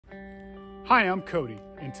Hi, I'm Cody,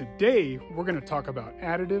 and today we're going to talk about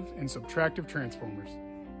additive and subtractive transformers.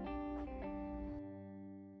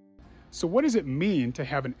 So what does it mean to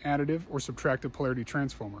have an additive or subtractive polarity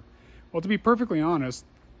transformer? Well, to be perfectly honest,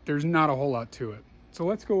 there's not a whole lot to it. So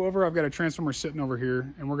let's go over, I've got a transformer sitting over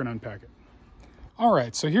here, and we're going to unpack it. All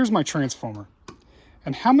right, so here's my transformer.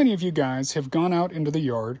 And how many of you guys have gone out into the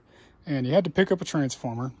yard and you had to pick up a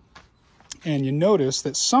transformer and you notice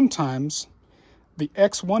that sometimes the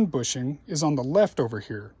X1 bushing is on the left over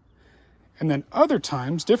here. And then other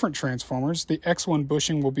times, different transformers, the X1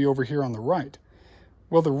 bushing will be over here on the right.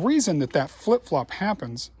 Well, the reason that that flip-flop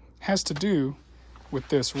happens has to do with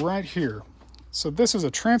this right here. So this is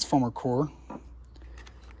a transformer core,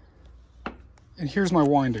 and here's my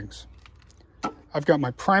windings. I've got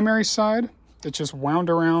my primary side that just wound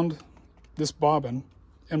around this bobbin,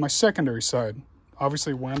 and my secondary side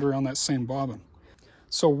obviously wound around that same bobbin.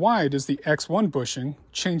 So why does the X1 bushing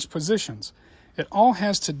change positions? It all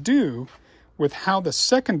has to do with how the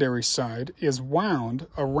secondary side is wound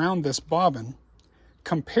around this bobbin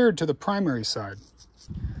compared to the primary side.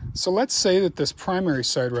 So let's say that this primary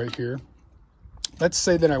side right here, let's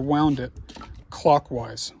say that I wound it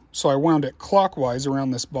clockwise. So I wound it clockwise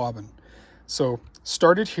around this bobbin. So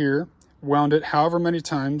started here, wound it however many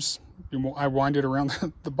times, I wind it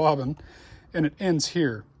around the bobbin, and it ends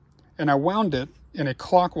here. And I wound it in a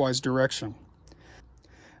clockwise direction.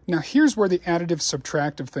 Now here's where the additive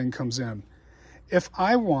subtractive thing comes in. If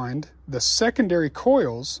I wind the secondary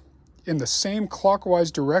coils in the same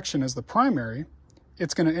clockwise direction as the primary,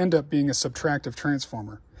 it's going to end up being a subtractive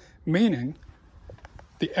transformer, meaning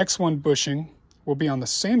the X1 bushing will be on the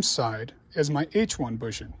same side as my H1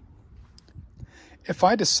 bushing. If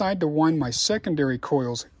I decide to wind my secondary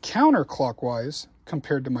coils counterclockwise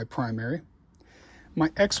compared to my primary, my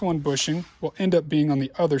X1 bushing will end up being on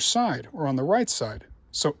the other side, or on the right side.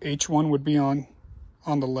 So H1 would be on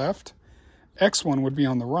the left, X1 would be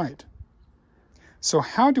on the right. So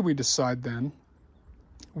how do we decide then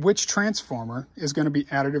which transformer is going to be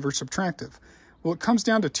additive or subtractive? Well, it comes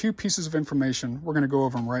down to two pieces of information. We're going to go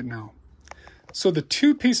over them right now. So the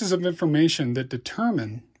two pieces of information that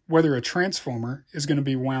determine whether a transformer is going to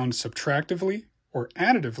be wound subtractively or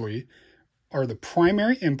additively are the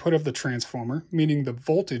primary input of the transformer, meaning the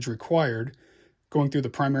voltage required going through the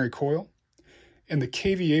primary coil, and the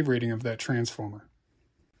kVA rating of that transformer.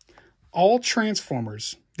 All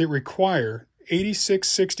transformers that require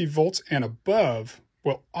 8660 volts and above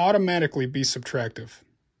will automatically be subtractive.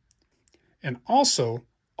 And also,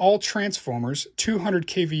 all transformers 200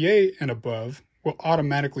 kVA and above will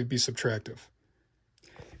automatically be subtractive.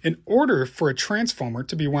 In order for a transformer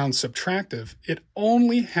to be wound subtractive, it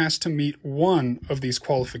only has to meet one of these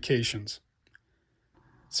qualifications.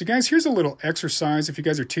 So guys, here's a little exercise if you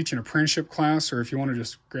guys are teaching an apprenticeship class, or if you want to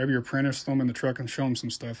just grab your apprentice, throw them in the truck and show them some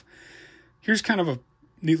stuff. Here's kind of a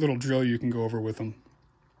neat little drill you can go over with them.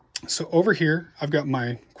 So over here, I've got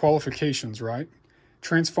my qualifications, right?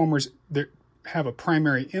 Transformers that have a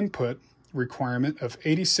primary input requirement of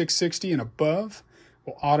 8660 and above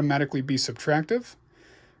will automatically be subtractive.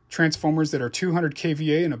 Transformers that are 200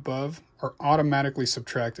 kVA and above are automatically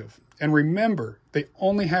subtractive. And remember, they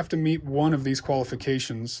only have to meet one of these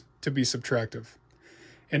qualifications to be subtractive.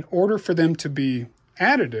 In order for them to be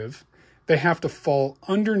additive, they have to fall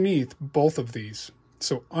underneath both of these.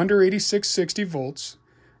 So under 8660 volts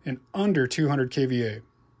and under 200 kVA.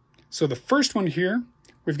 So the first one here,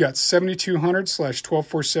 we've got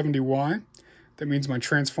 7200/12470Y. That means my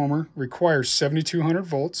transformer requires 7200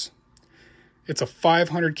 volts. It's a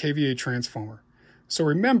 500 kVA transformer. So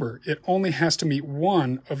remember, it only has to meet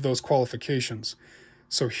one of those qualifications.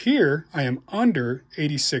 So here I am under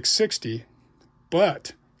 8660,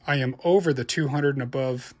 but I am over the 200 and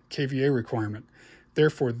above kVA requirement.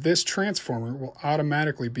 Therefore, this transformer will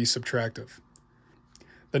automatically be subtractive.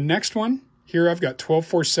 The next one, here I've got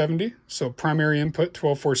 12470, so primary input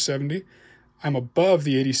 12470. I'm above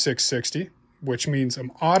the 8660, which means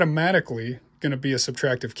I'm automatically going to be a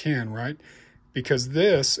subtractive can, right? Because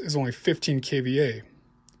this is only 15 kVA.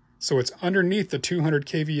 So it's underneath the 200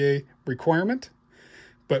 kVA requirement.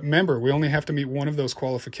 But remember, we only have to meet one of those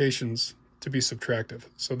qualifications to be subtractive.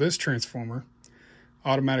 So this transformer,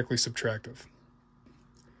 automatically subtractive.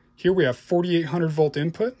 Here we have 4800 volt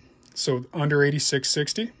input, so under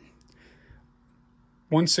 8660.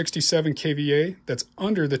 167 kVA, that's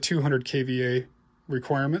under the 200 kVA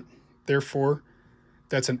requirement. Therefore,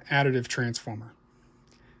 that's an additive transformer.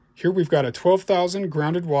 Here we've got a 12,000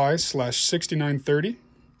 grounded Y/6930.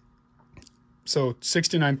 So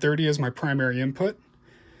 6930 is my primary input.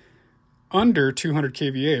 Under 200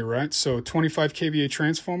 kVA, right? So 25 kVA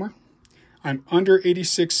transformer. I'm under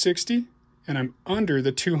 8660 and I'm under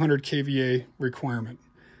the 200 kVA requirement.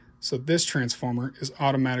 So this transformer is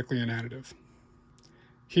automatically an additive.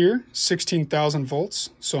 Here, 16,000 volts,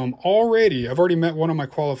 so I've already met one of my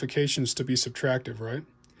qualifications to be subtractive, right?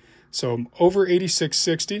 So I'm over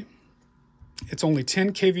 8660, it's only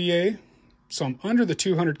 10 kVA, so I'm under the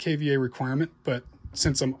 200 kVA requirement, but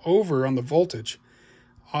since I'm over on the voltage,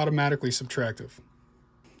 automatically subtractive.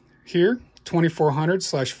 Here,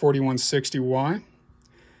 2400/4160Y,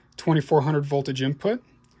 2400 voltage input,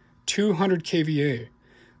 200 kVA.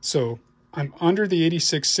 So I'm under the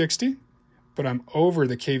 8660, but I'm over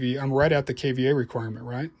the kVA, I'm right at the kVA requirement,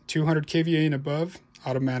 right? 200 kVA and above,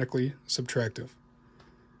 automatically subtractive.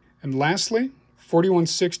 And lastly,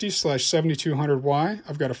 4160/7200Y,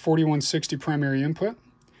 I've got a 4160 primary input,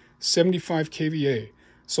 75 kVA.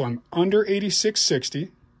 So I'm under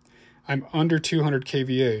 8660, I'm under 200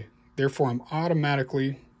 kVA. Therefore, I'm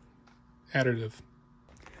automatically additive.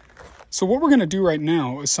 So what we're going to do right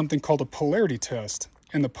now is something called a polarity test.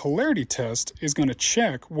 And the polarity test is going to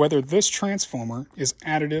check whether this transformer is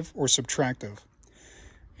additive or subtractive.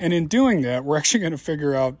 And in doing that, we're actually going to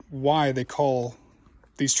figure out why they call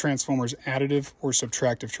these transformers additive or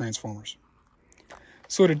subtractive transformers.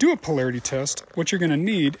 So to do a polarity test, what you're going to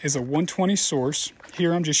need is a 120 source.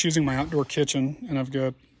 Here I'm just using my outdoor kitchen, and I've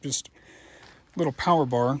got just a little power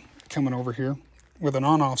bar coming over here with an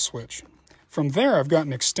on-off switch. From there, I've got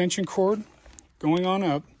an extension cord going on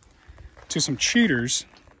up to some cheaters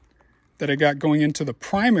that I got going into the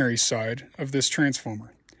primary side of this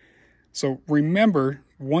transformer. So remember,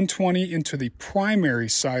 120 into the primary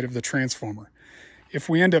side of the transformer. If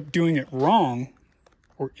we end up doing it wrong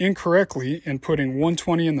or incorrectly and putting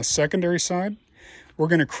 120 in the secondary side, we're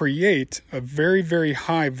going to create a very, very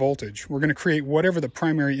high voltage. We're going to create whatever the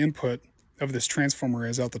primary input of this transformer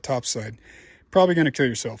is out the top side. Probably going to kill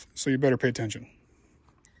yourself, so you better pay attention.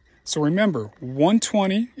 So remember,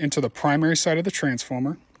 120 into the primary side of the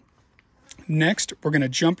transformer. Next, we're going to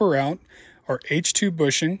jumper out our H2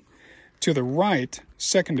 bushing to the right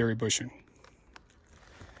secondary bushing.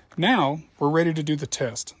 Now, we're ready to do the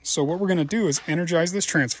test. So what we're going to do is energize this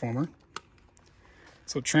transformer.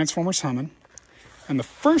 So transformer's humming. And the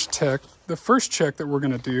first check that we're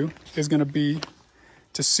going to do is going to be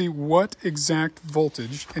to see what exact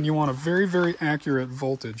voltage, and you want a very, very accurate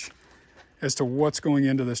voltage as to what's going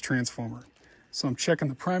into this transformer. So I'm checking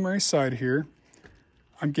the primary side here.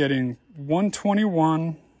 I'm getting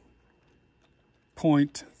 121.3,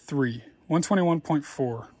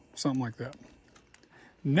 121.4, something like that.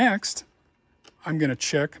 Next, I'm going to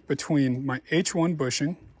check between my H1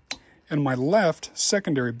 bushing and my left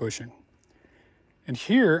secondary bushing. And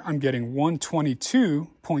here I'm getting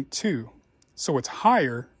 122.2, so it's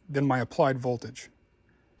higher than my applied voltage.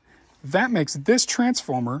 That makes this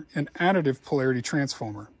transformer an additive polarity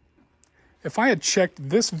transformer. If I had checked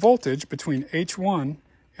this voltage between H1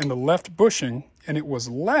 and the left bushing and it was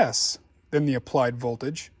less than the applied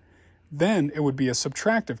voltage, then it would be a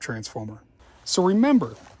subtractive transformer. So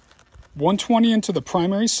remember, 120 into the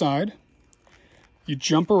primary side, you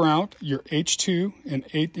jumper out your H2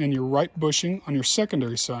 and your right bushing on your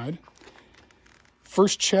secondary side.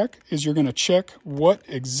 First check is you're going to check what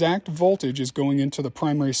exact voltage is going into the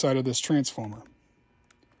primary side of this transformer.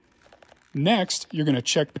 Next, you're going to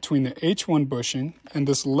check between the H1 bushing and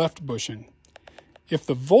this left bushing. If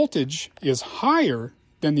the voltage is higher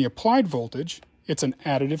than the applied voltage, it's an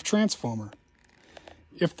additive transformer.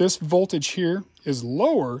 If this voltage here is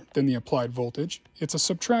lower than the applied voltage, it's a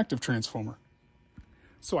subtractive transformer.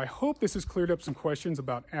 So I hope this has cleared up some questions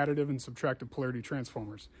about additive and subtractive polarity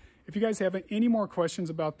transformers. If you guys have any more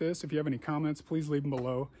questions about this, if you have any comments, please leave them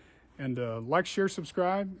below. And like, share,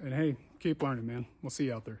 subscribe, and hey, keep learning, man. We'll see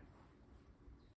you out there.